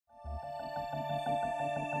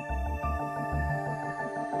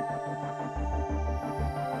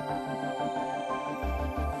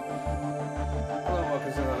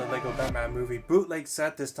Batman movie bootleg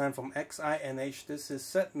set, this time from Xinh. This is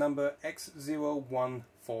set number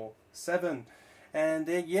X0147. And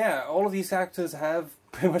yeah, all of these actors have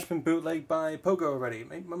pretty much been bootlegged by Pogo already.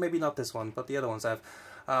 Maybe not this one, but the other ones have.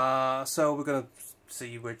 So we're going to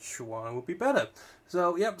see which one would be better.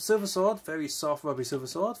 So yep, Silver Sword, very soft rubbery Silver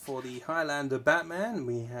Sword for the Highlander Batman.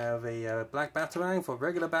 We have a black Batarang for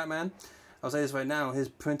regular Batman. I'll say this right now, his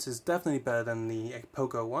print is definitely better than the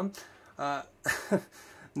Pogo one.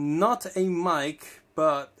 Not a mic,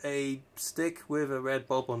 but a stick with a red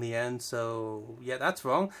bulb on the end, so yeah, that's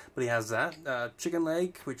wrong, but he has that. Chicken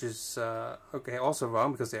leg, which is okay, also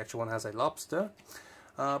wrong because the actual one has a lobster.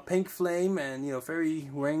 Pink flame and, you know, fairy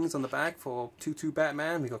wings on the back for Tutu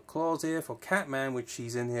Batman. We got claws here for Catman, which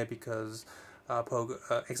he's in here because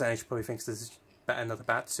Xinh probably thinks this is another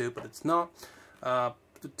bat suit, but it's not. To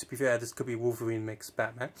be fair, this could be Wolverine mixed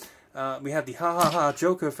Batman. We have the Ha Ha Ha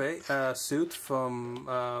Joker suit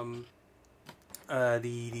from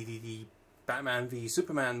the Batman v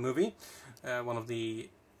Superman movie. One of the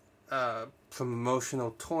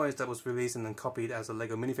promotional toys that was released and then copied as a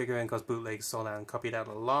Lego minifigure, and because bootlegs saw that and copied that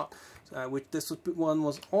a lot. Which this one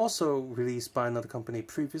was also released by another company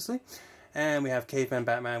previously. And we have Caveman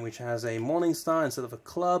Batman, which has a Morning Star instead of a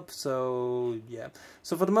club. So yeah,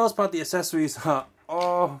 so for the most part the accessories are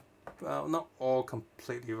all, well, not all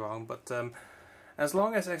completely wrong, but as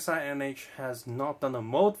long as Xinh has not done a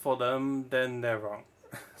mold for them, then they're wrong.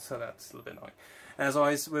 So that's a little bit annoying. As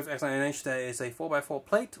always with Xinh, there is a 4x4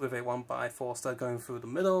 plate with a 1x4 stud going through the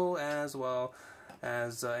middle, as well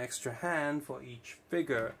as an extra hand for each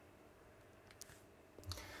figure.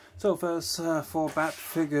 So first, 4 bat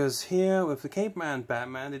figures here with the Caveman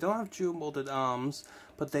Batman. They don't have dual molded arms,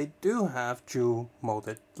 but they do have dual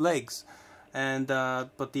molded legs. And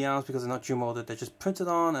but the arms, because they're not dual molded, they're just printed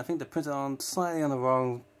on. I think they're printed on slightly on the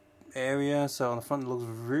wrong area, so on the front it looks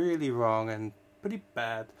really wrong and pretty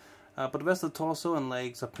bad. But the rest of the torso and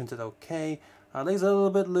legs are printed okay. Legs are a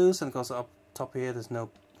little bit loose, and of course up top here there's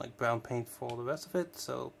no like brown paint for the rest of it.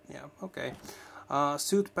 So yeah, okay.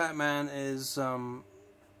 Suit Batman is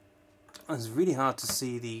it's really hard to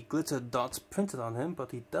see the glitter dots printed on him,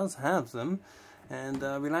 but he does have them. And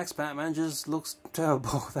Relaxed Batman just looks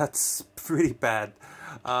terrible. That's pretty bad.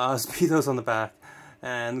 Speedos on the back,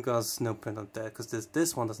 and because no print on there, because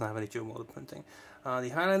this one doesn't have any dual molded printing. The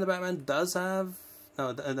Highlander Batman does have, no,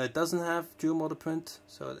 it doesn't have dual molded print.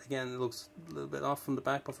 So again, it looks a little bit off from the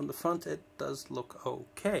back, but from the front it does look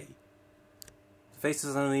okay. The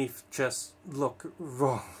faces underneath just look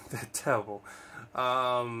wrong. They're terrible.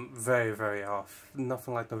 Very, very off.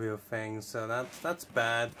 Nothing like the real thing. So that's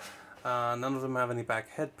bad. None of them have any back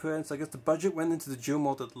head prints. I guess the budget went into the dual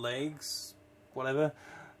molded legs, whatever.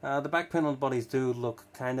 The back print on the bodies do look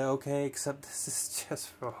kinda okay, except this is just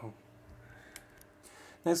wrong.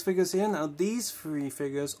 Next figures here. Now these 3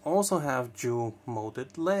 figures also have dual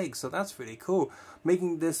molded legs, so that's really cool.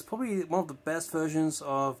 Making this probably one of the best versions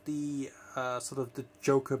of the sort of the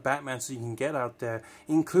Joker Batman so you can get out there,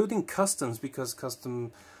 including customs, because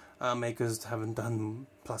custom makers haven't done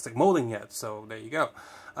plastic molding yet, so there you go.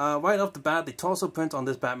 Right off the bat, the torso print on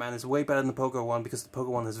this Batman is way better than the Pogo one, because the Pogo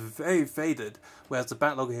one is very faded, whereas the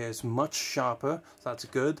Bat logo here is much sharper, so that's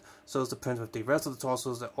good. So is the print with the rest of the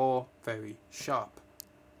torsos, they're all very sharp.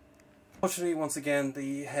 Unfortunately, once again,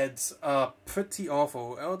 the heads are pretty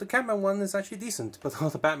awful. Oh, the Catman one is actually decent, but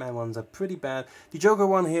all the Batman ones are pretty bad. The Joker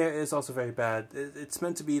one here is also very bad. It's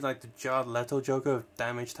meant to be like the Jared Leto Joker with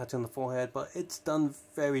damage tattoo on the forehead, but it's done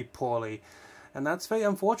very poorly. And that's very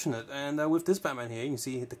unfortunate. And with this Batman here, you can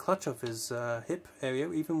see the clutch of his hip area,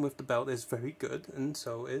 even with the belt, is very good. And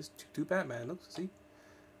so is Tutu Batman. Look, see?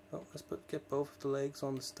 Oh, let's get both of the legs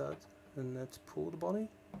on the stud. And let's pull the body.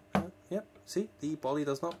 Yep, see? The body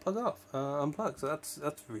does not unplug. So that's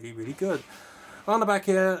really, really good. On the back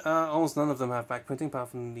here, almost none of them have back printing, apart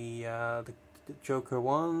from the Joker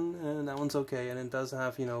one. And that one's okay. And it does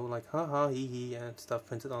have, you know, like ha-ha, hee-hee, and stuff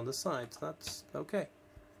printed on the side. So that's okay.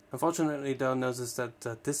 Unfortunately, though, notice that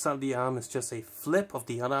this side of the arm is just a flip of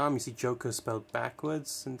the other arm. You see Joker spelled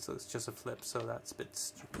backwards, and so it's just a flip, so that's a bit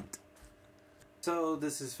stupid. So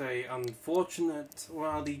this is very unfortunate.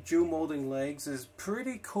 While the dual molding legs is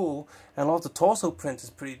pretty cool, and a lot of the torso print is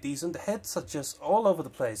pretty decent, the heads are just all over the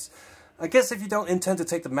place. I guess if you don't intend to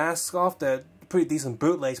take the mask off, they're pretty decent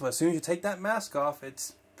bootlegs, but as soon as you take that mask off,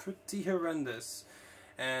 it's pretty horrendous.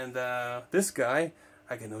 And this guy,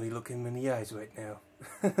 I can only look him in the eyes right now.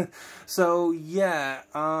 So yeah,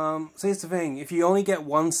 so here's the thing, if you only get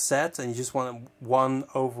one set and you just want one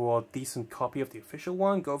overall decent copy of the official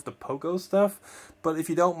one, go with the Pogo stuff. But if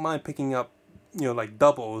you don't mind picking up, you know, like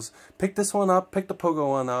doubles, pick this one up, pick the Pogo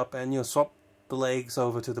one up, and, you know, swap the legs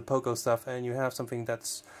over to the Pogo stuff, and you have something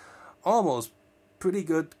that's almost pretty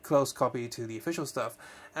good close copy to the official stuff.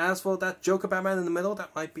 As for that Joker Batman in the middle,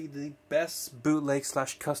 that might be the best bootleg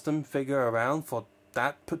 / custom figure around for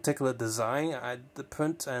that particular design. The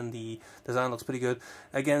print and the design looks pretty good.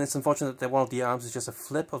 Again, it's unfortunate that one of the arms is just a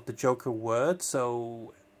flip of the Joker word,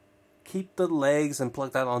 so keep the legs and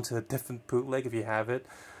plug that onto a different bootleg if you have it.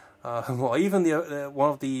 Or even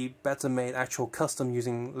one of the better made actual custom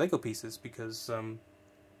using Lego pieces, because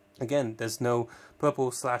again, there's no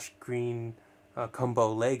purple / green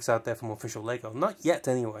combo legs out there from official Lego. Not yet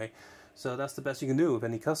anyway. So that's the best you can do with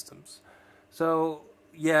any customs. So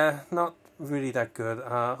yeah, not really that good.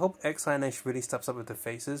 Hope X0147 really steps up with the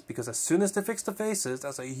faces, because as soon as they fix the faces,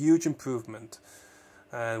 that's a huge improvement.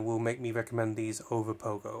 And will make me recommend these over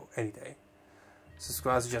Pogo any day.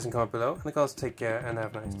 Subscribe, suggest, and comment below. And of course, take care and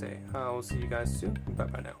have a nice day. I will see you guys soon. Bye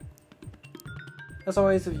bye now. As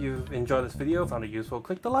always, if you've enjoyed this video, found it useful,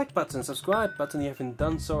 click the like button, subscribe button if you haven't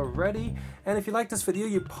done so already. And if you like this video,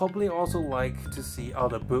 you'd probably also like to see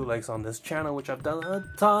other bootlegs on this channel, which I've done a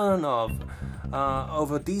ton of.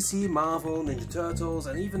 Over DC, Marvel, Ninja Turtles,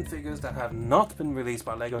 and even figures that have not been released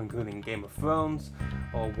by Lego, including Game of Thrones,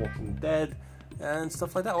 or Walking Dead, and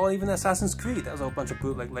stuff like that, or even Assassin's Creed. There's a whole bunch of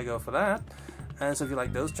bootleg Lego for that. And so if you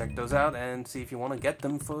like those, check those out and see if you want to get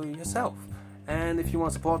them for yourself. And if you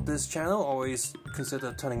want to support this channel, always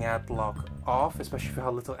consider turning ad block off, especially for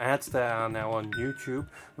how little ads there are now on YouTube,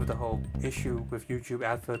 with the whole issue with YouTube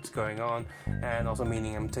adverts going on, and also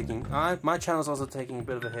meaning my channel is also taking a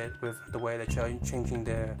bit of a hit with the way they're changing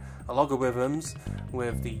their algorithms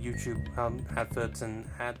with the YouTube adverts and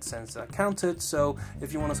AdSense that are counted. So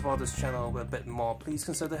if you want to support this channel a bit more, please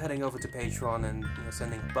consider heading over to Patreon and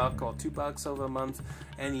sending $1 or $2 over a month.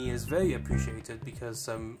 Any is very appreciated, because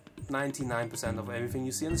 99% of everything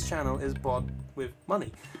you see on this channel is bought with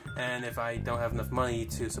money, and if I don't have enough money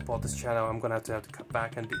to support this channel, I'm gonna have to cut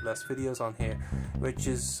back and do less videos on here, which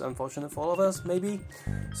is unfortunate for all of us, maybe.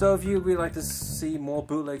 So if you really like to see more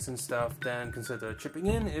bootlegs and stuff, then consider chipping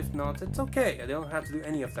in. If not, it's okay. I don't have to do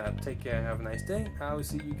any of that. Take care, have a nice day. I will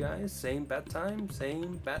see you guys same bat time,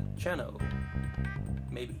 same bat channel,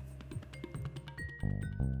 maybe.